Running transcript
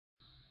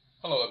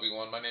Hello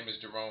everyone, my name is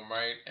Gerome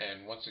Wright,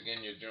 and once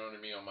again you're joining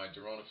me on my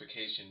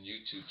Geronification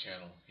YouTube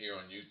channel here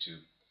on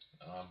YouTube.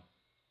 Um,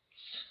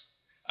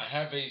 I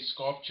have a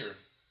sculpture,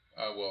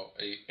 a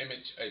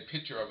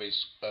picture of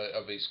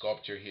a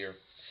sculpture here,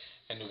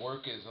 and the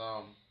work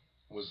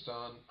was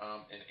done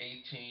in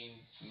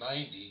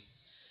 1890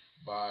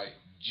 by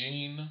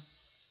Jean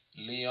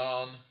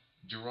Léon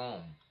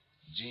Gérômes.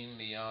 Jean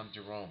Léon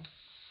Gérômes,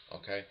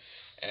 okay,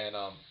 and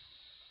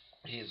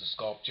he is a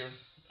sculptor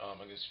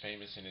and is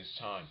famous in his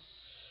time.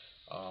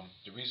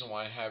 The reason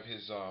why I have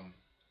his an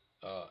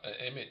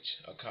image,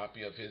 a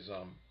copy of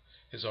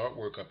his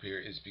artwork up here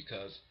is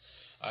because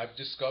I've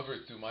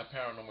discovered through my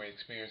paranormal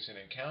experience and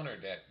encounter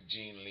that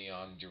Jean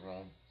Léon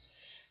Gérômes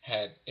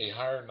had a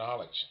higher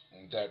knowledge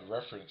that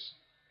referenced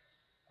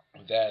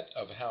that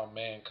of how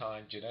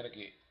mankind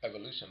genetically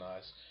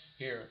evolutionized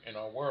here in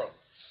our world.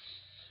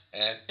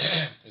 And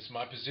it's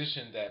my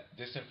position that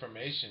this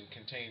information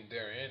contained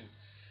therein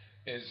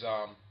is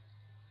um,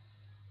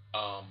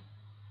 um,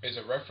 is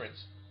a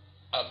reference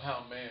of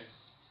how man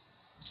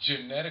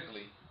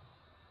genetically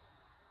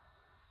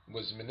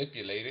was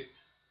manipulated,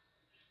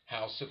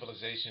 how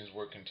civilizations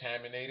were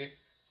contaminated,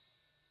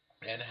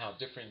 and how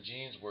different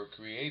genes were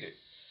created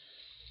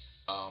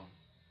um,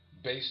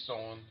 based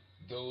on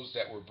those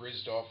that were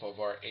bridged off of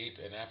our ape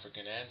and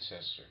African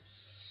ancestor.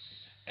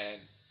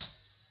 And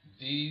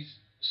these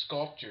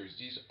sculptors,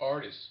 these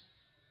artists,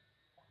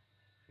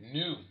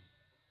 knew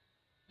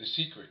the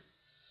secret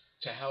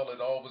to how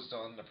it all was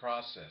done, the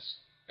process.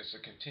 It's a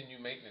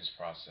continued maintenance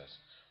process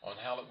on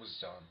how it was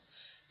done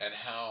and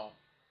how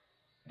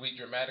we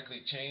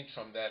dramatically changed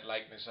from that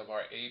likeness of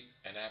our ape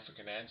and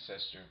African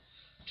ancestor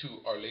to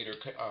our later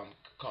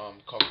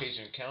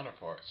Caucasian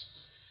counterparts,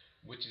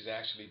 which is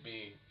actually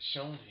being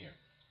shown here.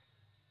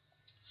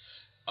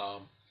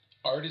 Um,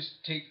 Artists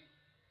take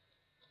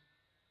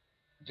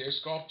their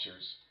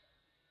sculptures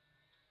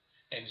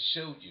and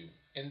show you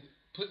and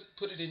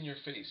put it in your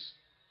face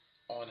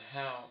on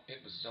how it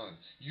was done.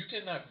 You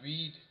cannot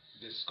read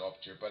this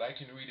sculpture, but I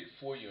can read it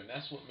for you, and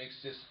that's what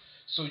makes this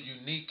so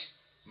unique.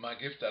 My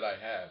gift that I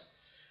have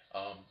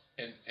um,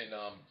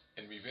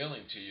 in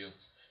revealing to you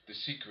the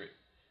secret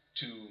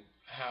to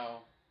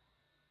how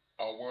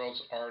our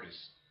world's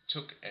artists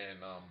took and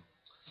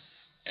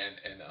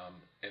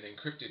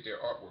encrypted their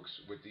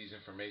artworks with these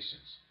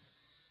informations.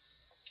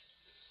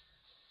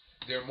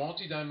 They're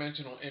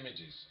multidimensional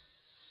images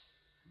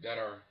that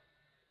are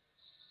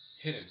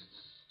hidden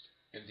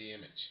in the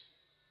image.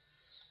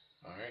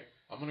 All right,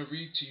 I'm going to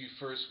read to you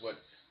first what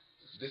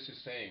this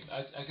is saying.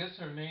 I guess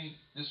her name,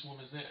 this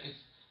woman's name,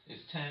 is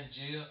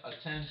Tangia.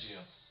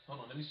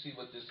 Hold on, let me see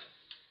what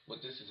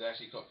this is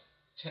actually called.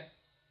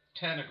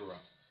 Tanagra.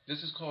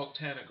 This is called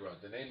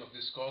Tanagra. The name of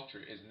this sculpture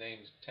is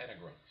named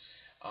Tanagra.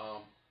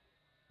 Um,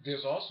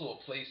 there's also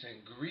a place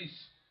in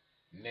Greece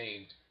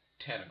named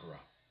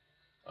Tanagra.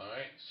 All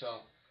right,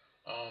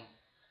 um,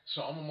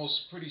 so I'm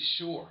almost pretty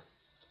sure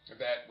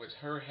that with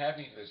her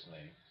having this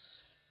name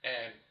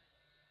and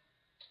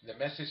the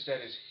message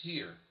that is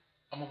here,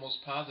 I'm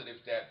almost positive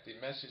that the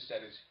message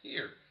that is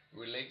here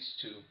relates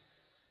to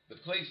the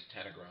place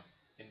Tanagra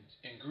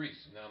in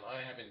Greece. Now I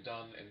haven't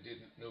done and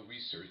did no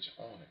research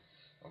on it,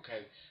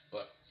 okay,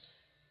 but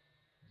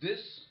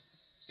this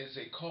is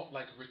a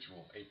cult-like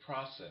ritual, a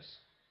process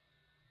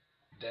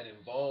that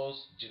involves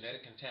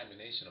genetic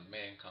contamination of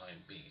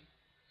mankind being.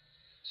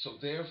 So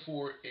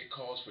therefore, it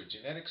calls for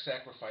genetic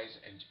sacrifice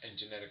and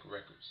genetic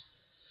records.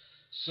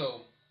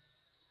 So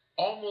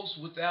almost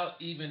without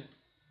even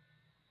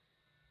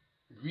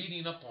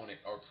reading up on it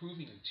or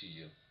proving it to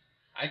you,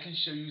 I can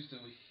show you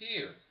through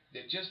here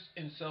that just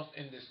in self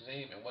in this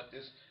name and what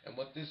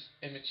this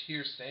image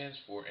here stands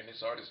for and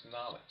this artist's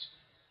knowledge.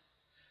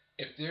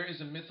 If there is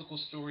a mythical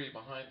story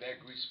behind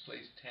that Greece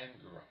place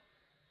Tangara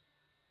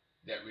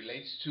that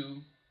relates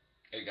to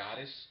a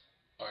goddess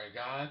or a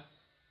god,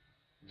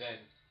 then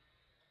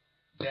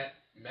that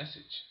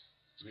message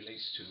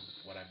relates to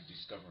what I'm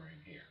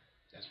discovering here.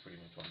 That's pretty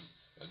much what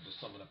I'm just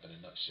summing up in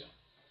a nutshell.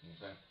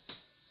 Okay.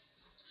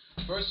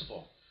 First of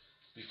all,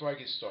 before I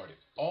get started,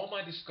 all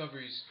my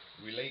discoveries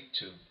relate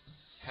to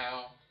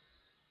how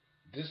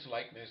this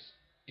likeness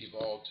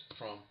evolved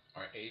from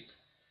our ape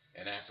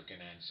and African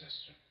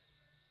ancestor.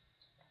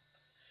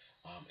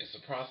 It's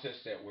a process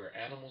that where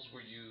animals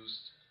were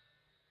used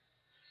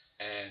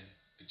and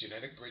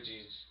genetic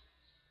bridgings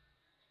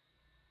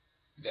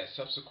that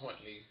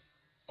subsequently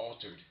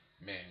altered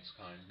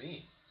mankind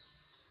being.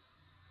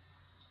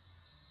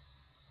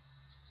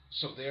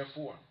 So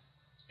therefore,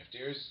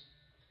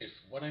 if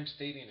what I'm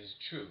stating is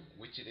true,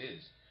 which it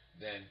is,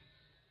 then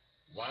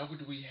why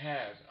would we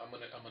have? I'm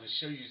gonna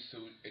show you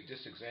through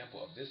this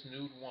example of this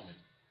nude woman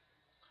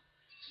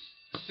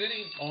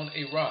sitting on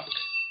a rock.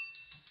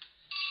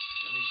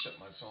 Let me shut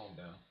my phone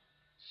down.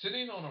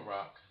 Sitting on a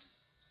rock.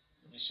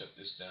 Let me shut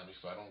this down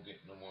before I don't get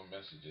no more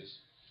messages.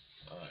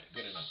 All right,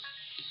 good enough.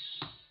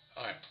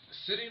 All right,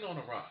 sitting on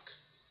a rock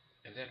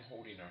and then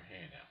holding her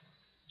hand out.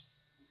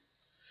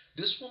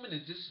 This woman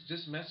is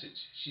this message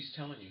she's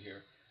telling you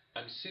here.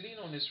 I'm sitting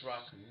on this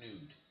rock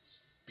nude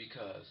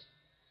because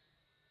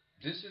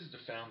This is the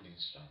founding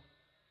stone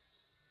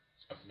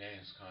of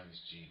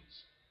mankind's genes.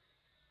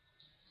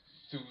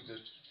 Through the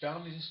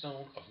founding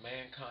stone of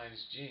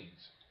mankind's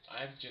genes,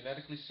 I've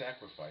genetically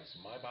sacrificed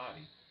my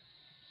body,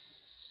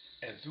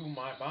 and through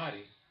my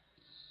body,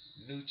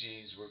 new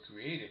genes were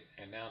created,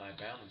 and now I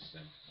balance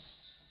them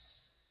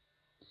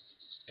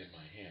in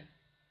my hand.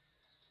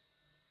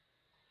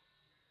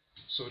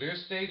 So they're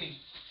stating,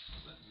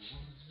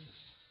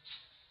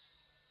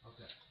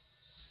 okay.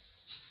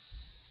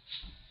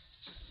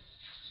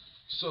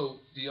 So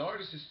the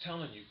artist is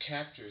telling you,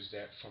 captures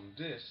that from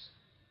this,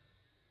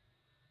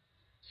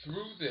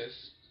 through this,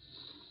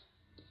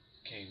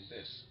 came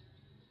this,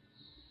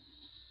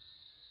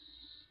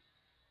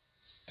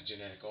 a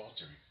genetic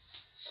altering.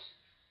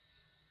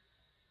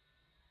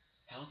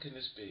 How can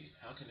this be?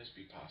 How can this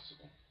be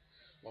possible?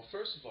 Well,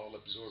 first of all,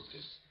 absorb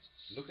this.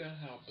 Look at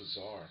how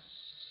bizarre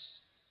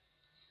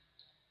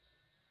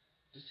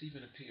this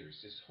even appears,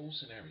 this whole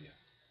scenario.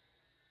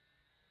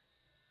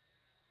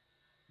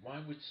 Why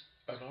would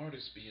an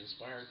artist be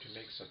inspired to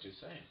make such a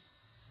thing?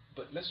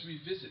 But let's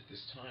revisit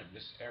this time,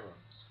 this era.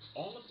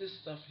 All of this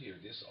stuff here,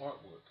 this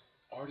artwork,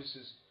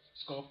 artists'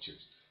 sculptures,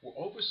 were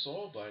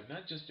oversaw by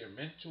not just their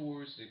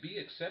mentors, to be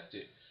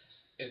accepted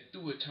and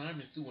through a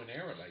time and through an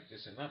era like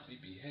this and not be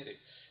beheaded.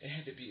 It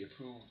had to be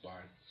approved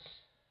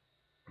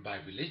by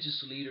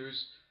religious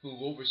leaders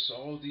who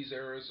oversaw these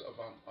eras of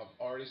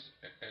artists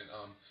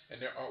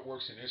and their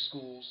artworks in their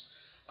schools.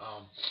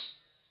 Um,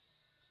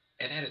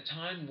 and at a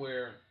time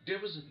where there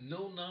was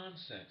no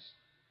nonsense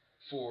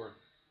for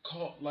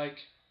cult-like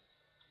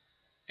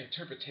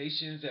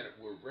interpretations that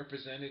were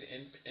represented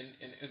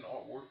in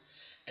artwork.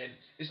 And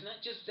it's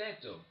not just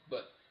that though,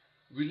 but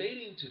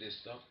relating to this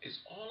stuff is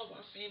all of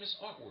our famous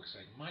artworks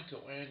like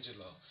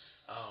Michelangelo,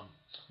 um,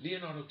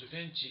 Leonardo da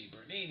Vinci,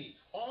 Bernini.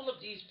 All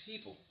of these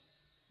people,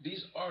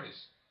 these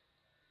artists,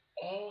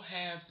 all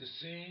have the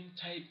same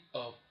type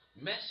of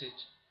message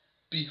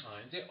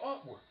behind their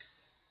artwork.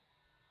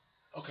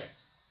 Okay,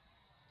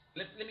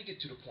 let me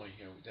get to the point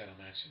here that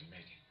I'm actually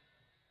making.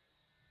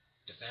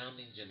 The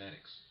founding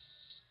genetics,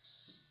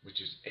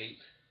 which is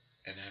ape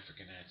and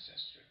African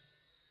ancestry,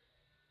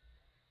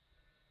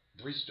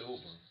 bridged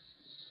over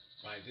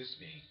by this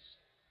being,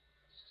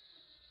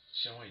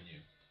 showing you,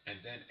 and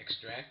then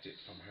extracted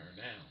from her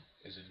now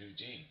is a new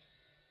gene.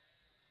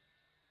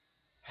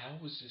 How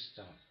was this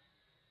done?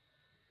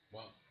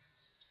 Well,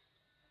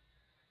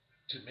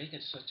 to make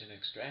it such an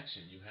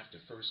extraction, you have to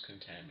first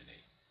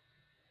contaminate.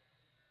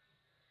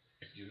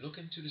 If you look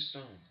into the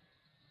stone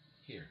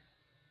here,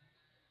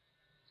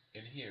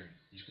 in here,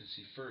 you can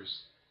see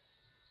first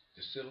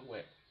the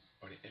silhouette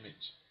or the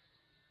image.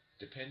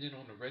 Depending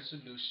on the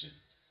resolution,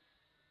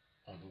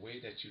 on the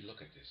way that you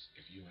look at this,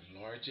 if you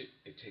enlarge it,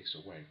 it takes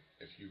away.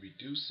 If you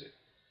reduce it,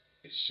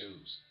 it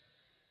shows.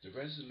 The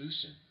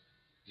resolution,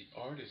 the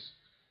artist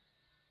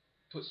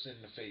puts in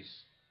the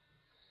face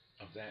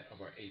of that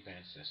of our ape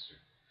ancestor,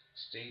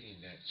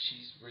 stating that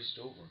she's bridged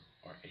over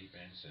our ape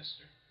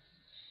ancestor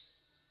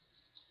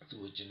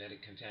through a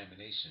genetic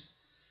contamination.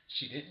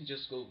 She didn't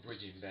just go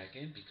bridging back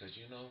in because,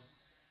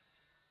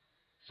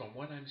 from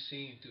what I'm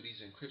seeing through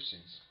these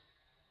encryptions,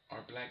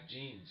 our black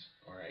genes,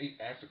 our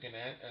African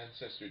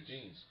ancestor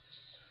genes,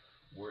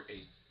 were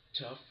a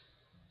tough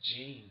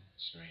gene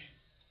strand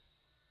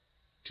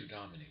to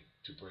dominate,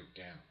 to break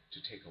down, to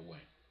take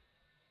away.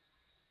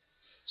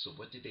 So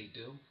what did they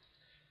do?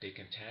 They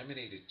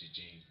contaminated the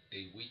gene,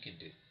 they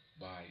weakened it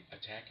by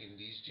attacking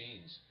these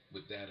genes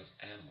with that of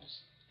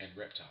animals and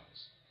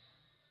reptiles.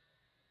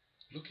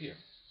 Look here.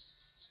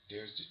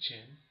 There's the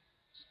chin,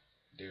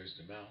 there's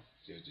the mouth,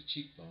 there's the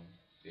cheekbone,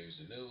 there's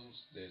the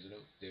nose,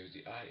 there's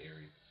the eye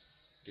area.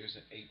 There's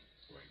an ape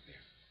right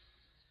there.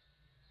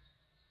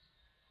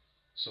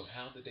 So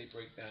how did they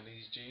break down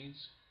these genes?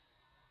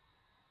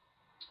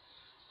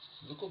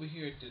 Look over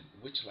here at the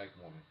witch-like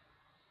woman.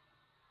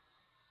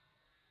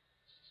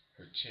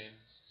 Her chin,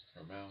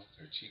 her mouth,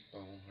 her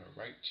cheekbone, her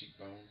right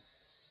cheekbone,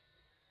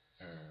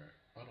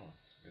 hold on,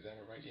 is that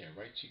her right? Yeah,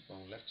 right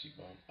cheekbone, left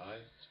cheekbone,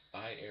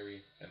 eye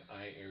area,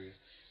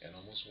 and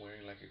almost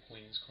wearing like a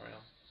queen's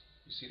crown.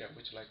 You see that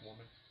witch-like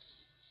woman?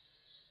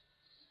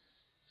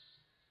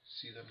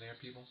 See them there,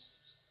 people?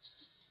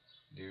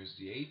 There's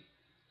the ape.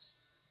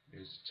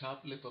 There's the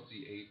top lip of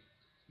the ape.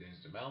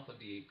 There's the mouth of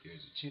the ape.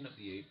 There's the chin of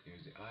the ape.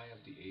 There's the eye of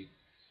the ape.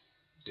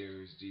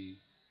 There's the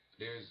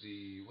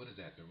what is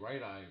that? The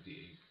right eye of the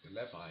ape. The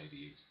left eye of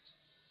the ape.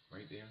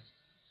 Right there.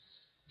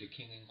 The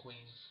king and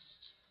queens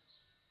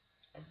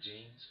of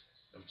genes,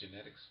 of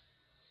genetics.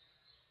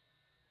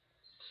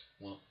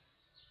 Well,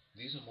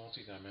 these are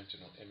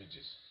multidimensional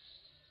images.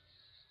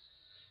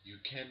 You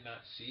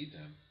cannot see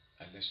them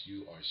unless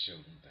you are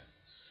shown them.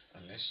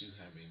 Unless you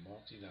have a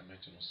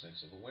multidimensional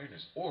sense of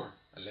awareness. Or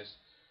unless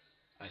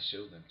I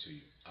show them to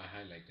you. I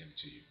highlight them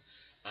to you.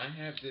 I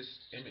have this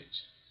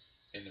image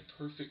in the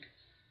perfect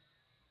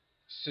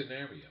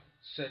scenario,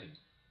 setting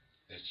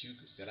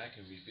that I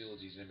can reveal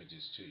these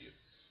images to you.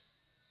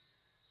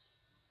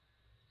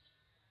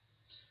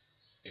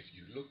 If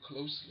you look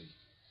closely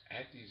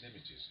at these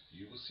images,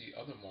 you will see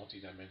other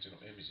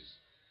multidimensional images.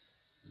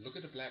 Look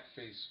black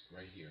face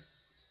right here.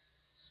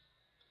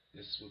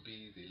 This would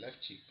be the left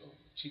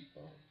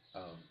cheekbone,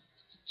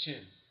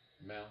 chin,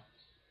 mouth,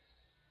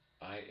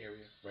 eye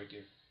area right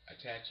there,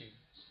 attaching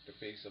the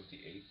face of the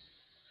ape.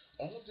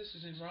 All of this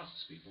is in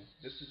rocks, people.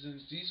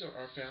 These are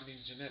our founding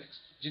genetics.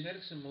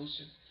 Genetics in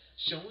motion,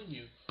 showing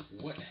you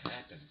what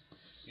happened.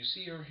 You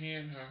see her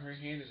hand, how her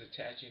hand is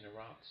attaching the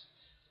rocks.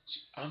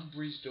 I'm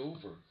breezed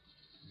over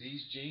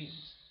these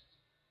genes.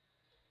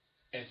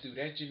 And through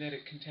that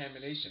genetic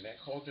contamination, that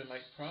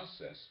cauldron-like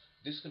process,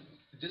 this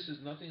is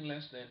nothing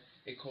less than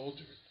a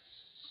cauldron.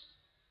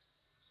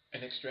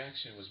 An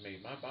extraction was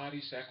made. My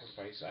body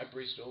sacrificed, I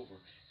breezed over,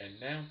 and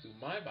now through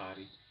my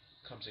body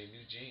comes a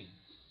new gene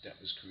that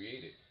was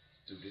created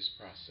through this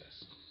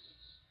process.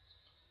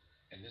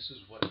 And this is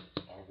what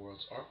our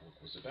world's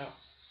artwork was about.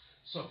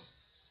 So,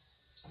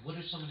 what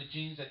are some of the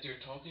genes that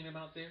they're talking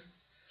about there?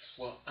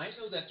 Well, I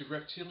know that the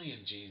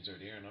reptilian genes are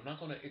there, and I'm not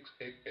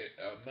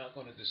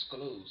going to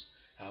disclose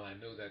how I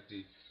know that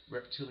the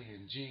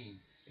reptilian gene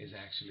is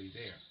actually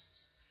there.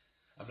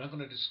 I'm not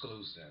going to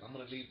disclose that. I'm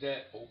going to leave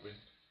that open,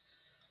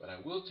 but I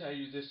will tell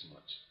you this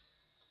much.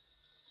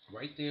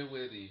 Right there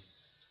where the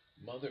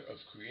mother of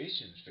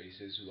creation's face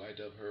is, who I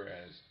dub her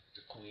as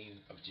the queen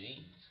of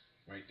genes,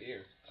 right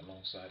there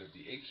alongside of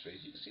the ape's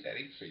face. You can see that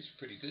ape face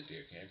pretty good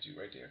there, can't you?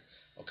 Right there.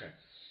 Okay.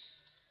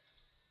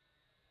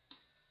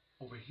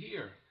 Over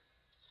here,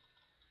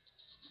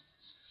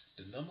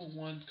 the number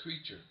one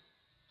creature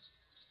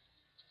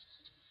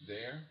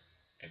there,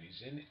 and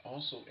he's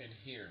also in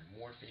here,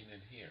 morphine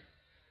in here,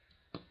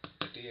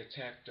 that they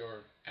attacked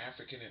our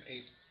African and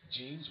ape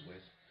genes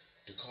with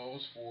to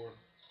cause for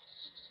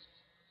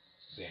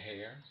the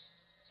hair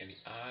and the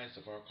eyes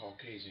of our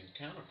Caucasian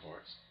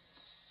counterparts.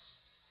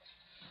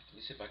 Let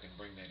me see if I can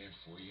bring that in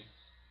for you.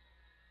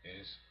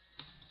 Is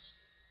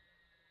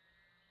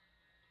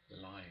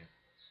the lion.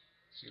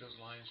 See those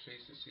lion's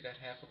faces? See that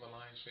half of a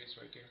lion's face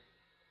right there?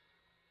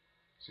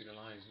 See the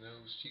lion's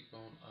nose,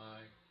 cheekbone,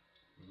 eye,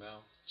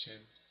 mouth, chin,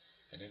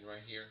 and then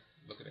right here,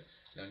 look at it.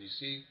 Now you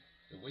see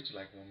the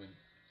witch-like woman,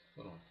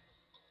 hold on,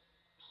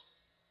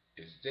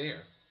 is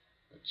there,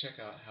 but check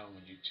out how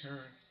when you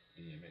turn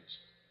the image,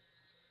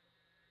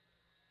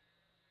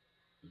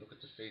 look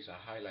at the face.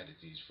 I highlighted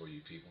these for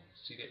you people.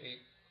 See the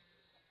ape?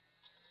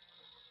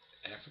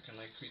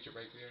 African-like creature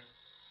right there?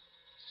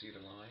 See the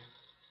lion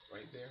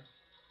right there?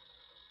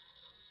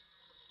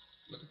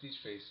 Look at these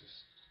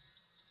faces.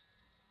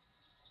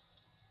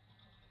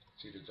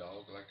 See the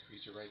dog-like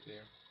creature right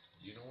there?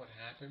 You know what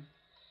happened?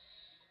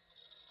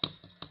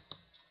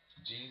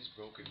 Genes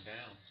broken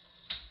down.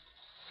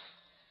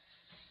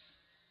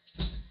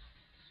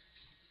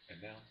 And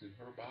now through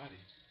her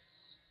body,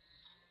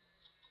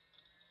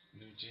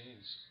 new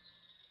genes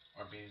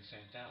are being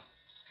sent out.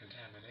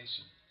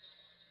 Contamination.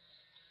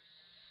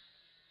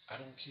 I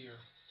don't care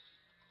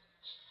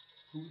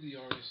who the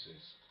artist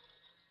is,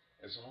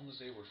 as long as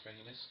they were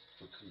famous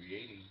for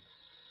creating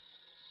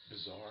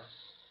bizarre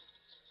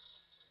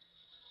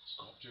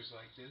sculptures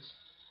like this,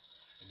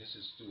 and this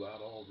is throughout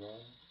all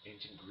Rome,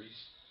 ancient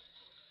Greece,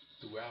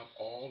 throughout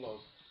all of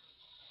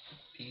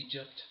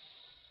Egypt.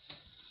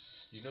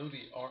 You know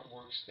the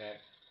artworks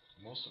that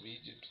most of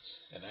Egypt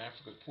and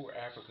Africa, poor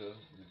Africa,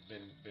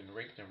 been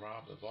raped and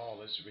robbed of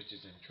all its riches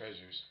and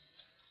treasures.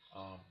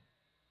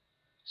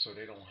 So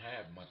they don't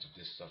have much of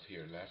this stuff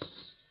here left.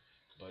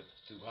 But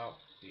throughout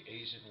the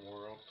Asian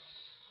world,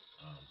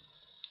 um,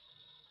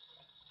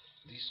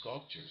 these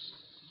sculptures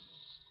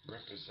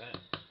represent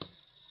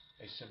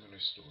a similar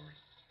story.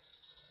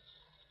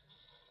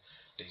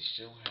 They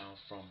show how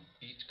from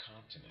each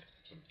continent,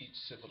 from each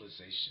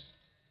civilization,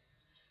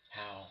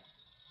 how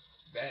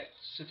that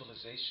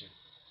civilization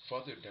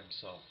furthered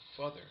themselves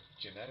further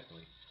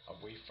genetically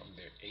away from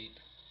their ape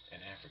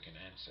and African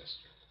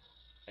ancestor,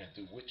 and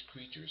through which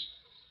creatures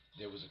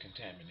there was a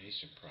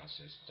contamination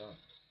process done.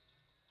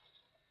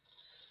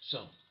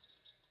 So,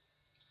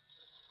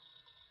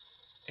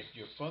 if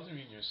you're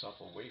furthering yourself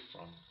away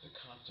from the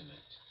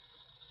continent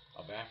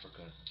of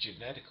Africa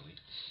genetically,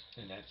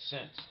 in that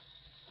sense,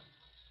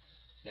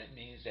 that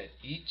means that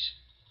each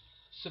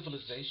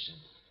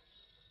civilization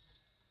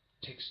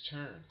takes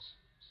turns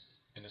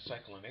in the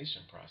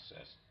cyclination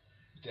process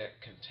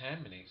that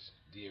contaminates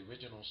the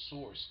original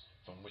source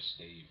from which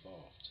they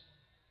evolved.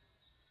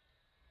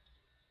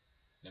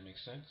 That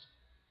makes sense?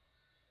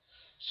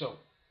 So,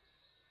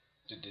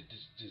 the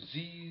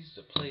disease,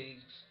 the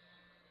plagues,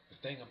 the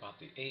thing about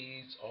the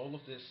AIDS, all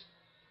of this,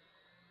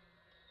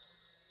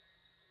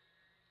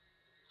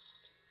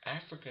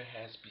 Africa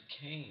has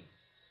become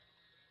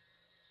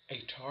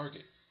a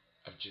target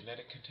of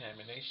genetic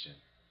contamination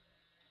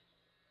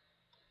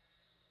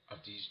of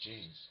these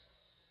genes.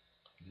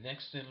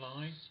 Next in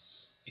line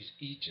is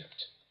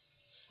Egypt.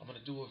 I'm going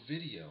to do a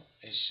video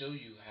and show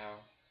you how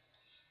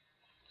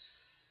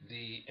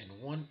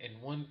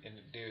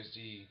there's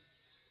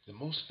the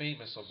most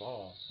famous of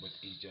all with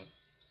Egypt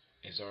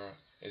is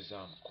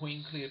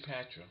Queen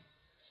Cleopatra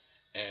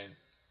and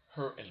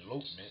her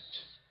elopement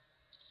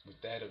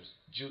with that of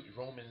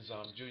Roman's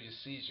Julius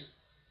Caesar.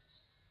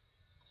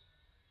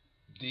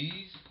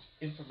 These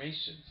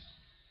informations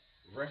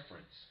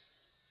reference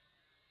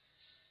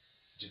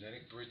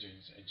genetic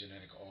bridgings and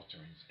genetic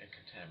alterings and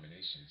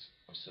contaminations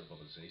of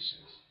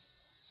civilizations.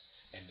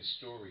 And the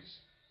stories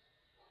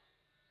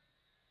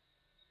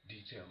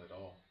detail it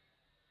all.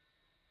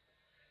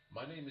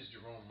 My name is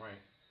Gerome Wright.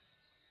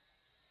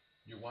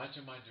 You're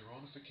watching my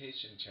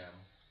Geronification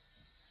channel,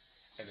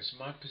 and it's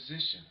my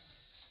position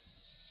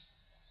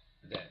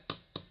that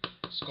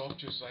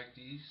sculptures like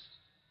these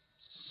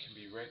can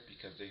be read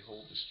because they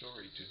hold the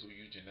story to who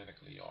you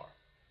genetically are.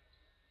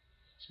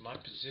 It's my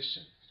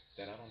position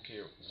that I don't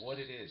care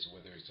what it is,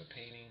 whether it's a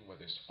painting,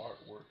 whether it's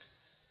artwork,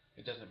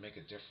 it doesn't make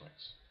a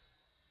difference.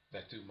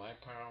 That through my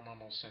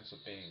paranormal sense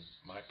of being,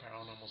 my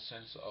paranormal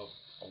sense of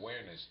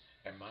awareness,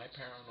 and my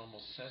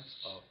paranormal sense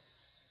of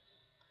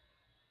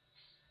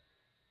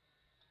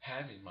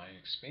having my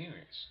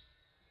experience,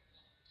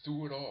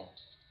 through it all,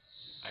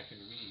 I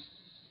can read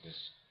this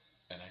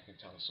and I can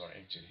tell us our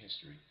ancient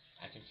history.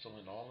 I can fill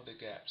in all of the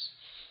gaps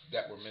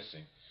that were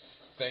missing.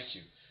 Thank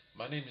you.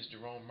 My name is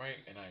Gerome Wright,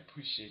 and I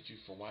appreciate you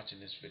for watching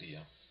this video.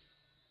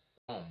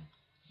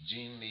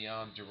 Jean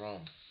Léon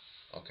Gérômes,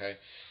 okay?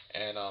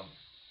 And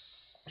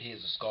he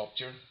is a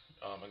sculptor,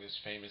 and is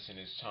famous in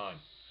his time.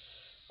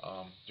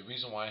 The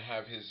reason why I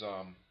have his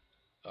an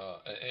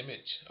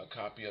image, a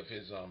copy of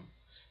his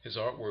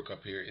artwork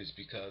up here is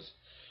because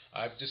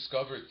I've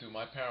discovered through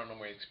my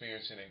paranormal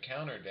experience and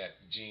encounter that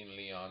Jean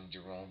Léon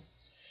Gérômes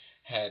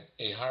had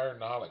a higher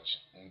knowledge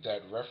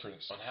that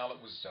referenced on how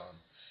it was done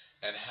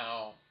and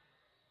how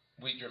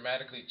we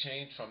dramatically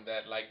changed from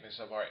that likeness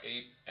of our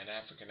ape and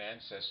African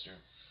ancestor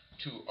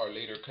to our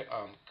later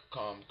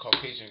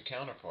Caucasian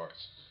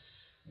counterparts,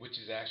 which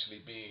is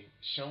actually being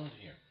shown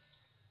here.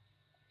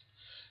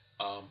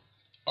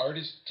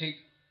 Artists take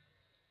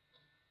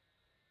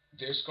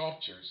their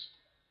sculptures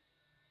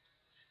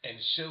and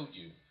show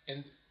you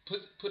and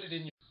put it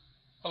in your...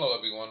 Hello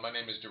everyone, my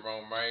name is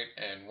Gerome Wright,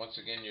 and once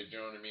again you're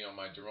joining me on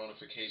my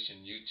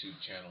Geronification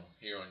YouTube channel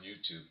here on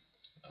YouTube.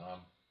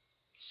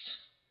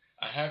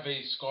 I have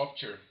a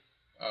sculpture,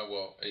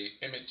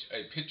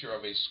 a picture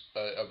of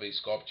a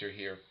sculpture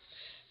here,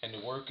 and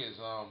the work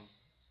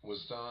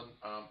was done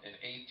in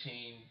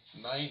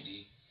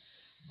 1890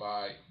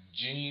 by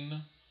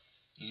Jean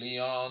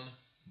Léon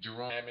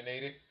Gérômes,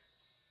 contaminated,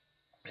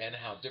 and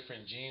how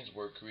different genes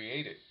were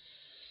created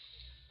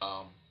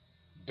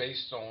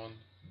based on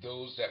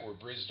those that were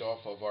bridged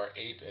off of our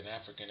ape and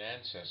African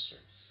ancestor.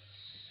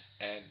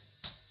 And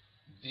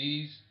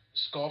these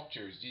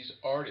sculptures, these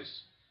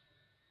artists,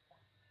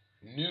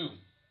 knew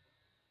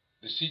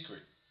the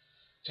secret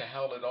to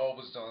how it all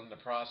was done in the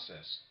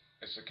process.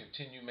 It's a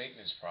continued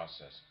maintenance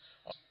process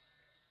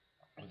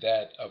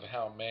that of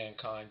how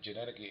mankind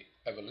genetically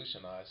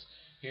evolutionized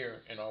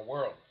here in our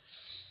world.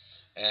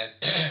 And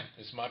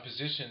it's my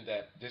position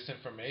that this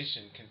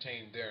information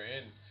contained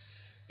therein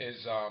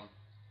is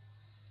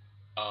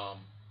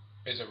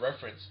a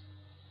reference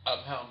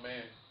of how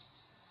man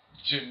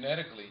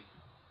genetically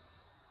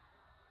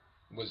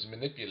was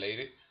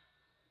manipulated,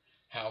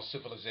 how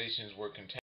civilizations were contaminated.